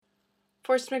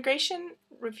Forced Migration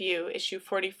Review, Issue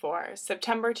 44,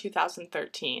 September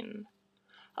 2013.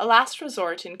 A Last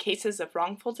Resort in Cases of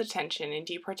Wrongful Detention and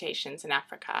Deportations in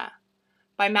Africa,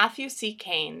 by Matthew C.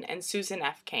 Kane and Susan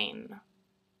F. Kane.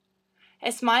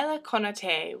 Ismaila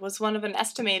Konaté was one of an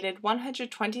estimated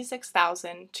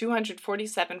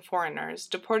 126,247 foreigners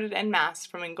deported en masse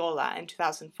from Angola in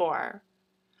 2004.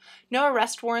 No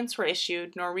arrest warrants were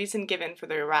issued nor reason given for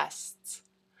the arrests.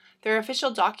 Their official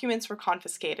documents were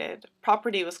confiscated,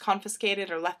 property was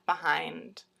confiscated or left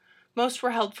behind. Most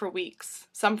were held for weeks,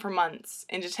 some for months,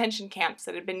 in detention camps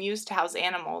that had been used to house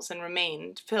animals and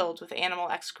remained filled with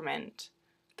animal excrement.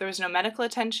 There was no medical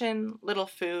attention, little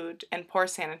food, and poor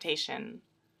sanitation.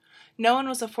 No one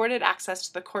was afforded access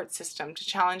to the court system to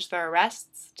challenge their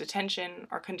arrests, detention,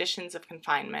 or conditions of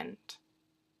confinement.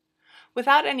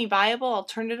 Without any viable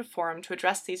alternative forum to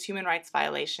address these human rights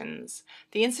violations,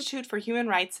 the Institute for Human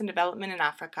Rights and Development in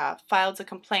Africa filed a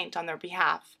complaint on their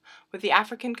behalf with the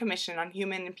African Commission on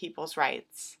Human and People's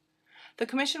Rights. The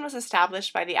commission was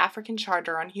established by the African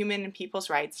Charter on Human and People's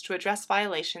Rights to address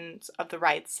violations of the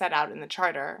rights set out in the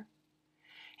Charter.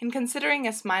 In considering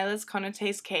Ismaila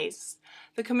Konaté's case,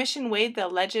 the commission weighed the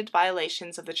alleged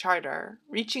violations of the Charter,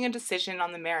 reaching a decision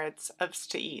on the merits of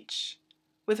to each.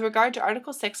 With regard to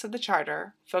Article 6 of the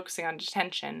Charter, focusing on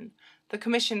detention, the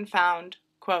Commission found,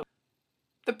 quote,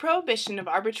 "The prohibition of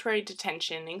arbitrary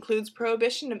detention includes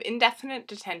prohibition of indefinite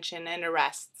detention and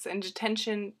arrests and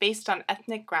detention based on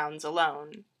ethnic grounds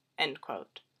alone," end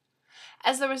quote.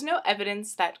 As there was no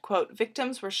evidence that, quote,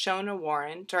 victims were shown a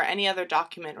warrant or any other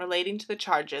document relating to the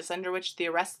charges under which the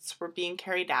arrests were being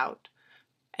carried out,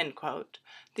 end quote,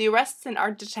 the arrests and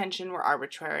detention were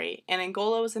arbitrary, and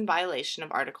Angola was in violation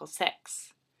of Article 6.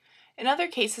 In other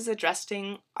cases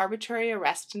addressing arbitrary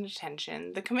arrest and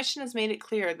detention, the Commission has made it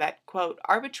clear that, quote,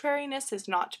 arbitrariness is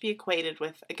not to be equated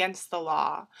with against the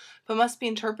law, but must be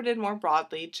interpreted more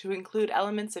broadly to include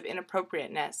elements of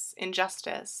inappropriateness,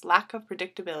 injustice, lack of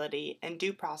predictability, and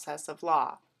due process of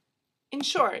law. In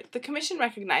short, the Commission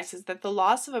recognizes that the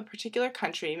laws of a particular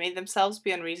country may themselves be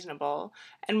unreasonable,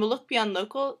 and will look beyond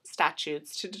local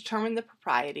statutes to determine the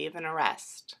propriety of an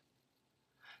arrest.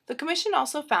 The Commission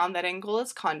also found that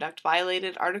Angola's conduct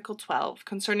violated Article 12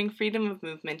 concerning freedom of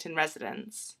movement and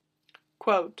residence.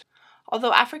 Quote,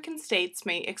 although African states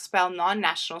may expel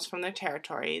non-nationals from their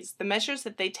territories, the measures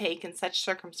that they take in such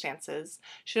circumstances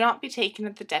should not be taken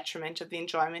at the detriment of the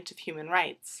enjoyment of human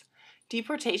rights.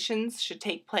 Deportations should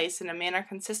take place in a manner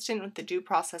consistent with the due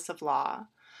process of law.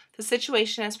 The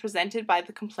situation as presented by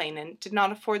the complainant did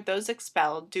not afford those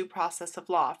expelled due process of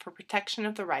law for protection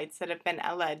of the rights that have been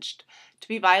alleged to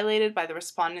be violated by the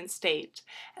respondent state,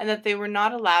 and that they were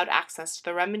not allowed access to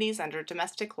the remedies under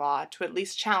domestic law to at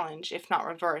least challenge, if not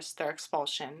reverse, their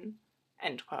expulsion.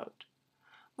 End quote.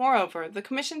 Moreover, the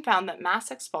Commission found that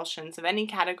mass expulsions of any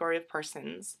category of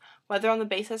persons, whether on the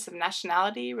basis of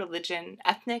nationality, religion,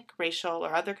 ethnic, racial,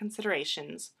 or other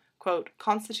considerations, quote,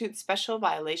 constitute special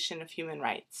violation of human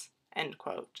rights, end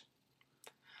quote.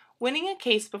 Winning a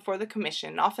case before the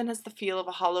Commission often has the feel of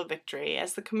a hollow victory,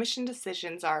 as the Commission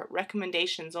decisions are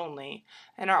recommendations only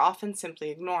and are often simply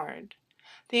ignored.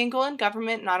 The Angolan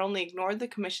government not only ignored the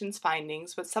Commission's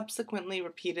findings, but subsequently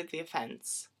repeated the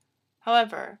offense.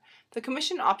 However, the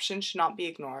Commission option should not be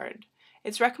ignored.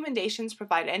 Its recommendations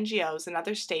provide NGOs and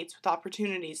other states with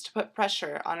opportunities to put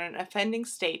pressure on an offending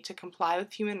state to comply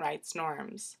with human rights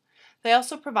norms. They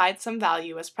also provide some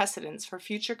value as precedents for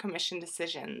future Commission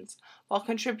decisions, while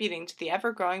contributing to the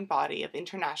ever-growing body of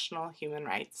international human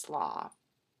rights law.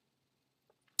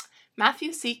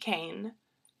 Matthew C. Kane,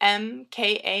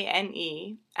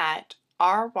 M-K-A-N-E, at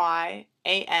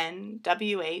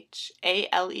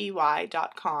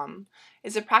ryanwhaley.com,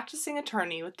 is a practicing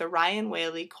attorney with the Ryan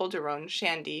Whaley Calderon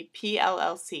Shandy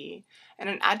PLLC and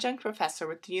an adjunct professor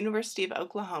with the University of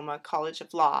Oklahoma College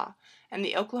of Law and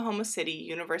the Oklahoma City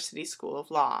University School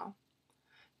of Law.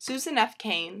 Susan F.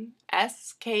 Kane,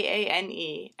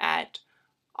 S-K-A-N-E, at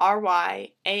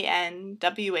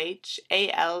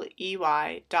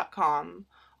ryanwhaley.com,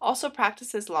 also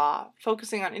practices law,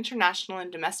 focusing on international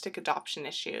and domestic adoption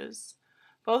issues.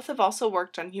 Both have also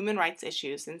worked on human rights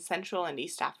issues in Central and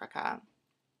East Africa.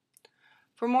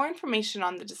 For more information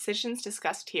on the decisions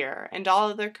discussed here and all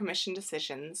other Commission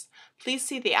decisions, please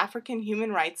see the African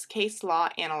Human Rights Case Law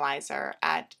Analyzer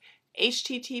at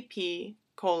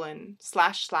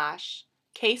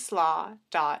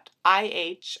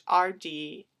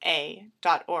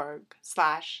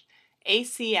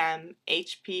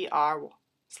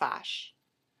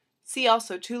See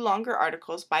also 2 longer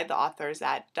articles by the authors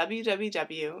at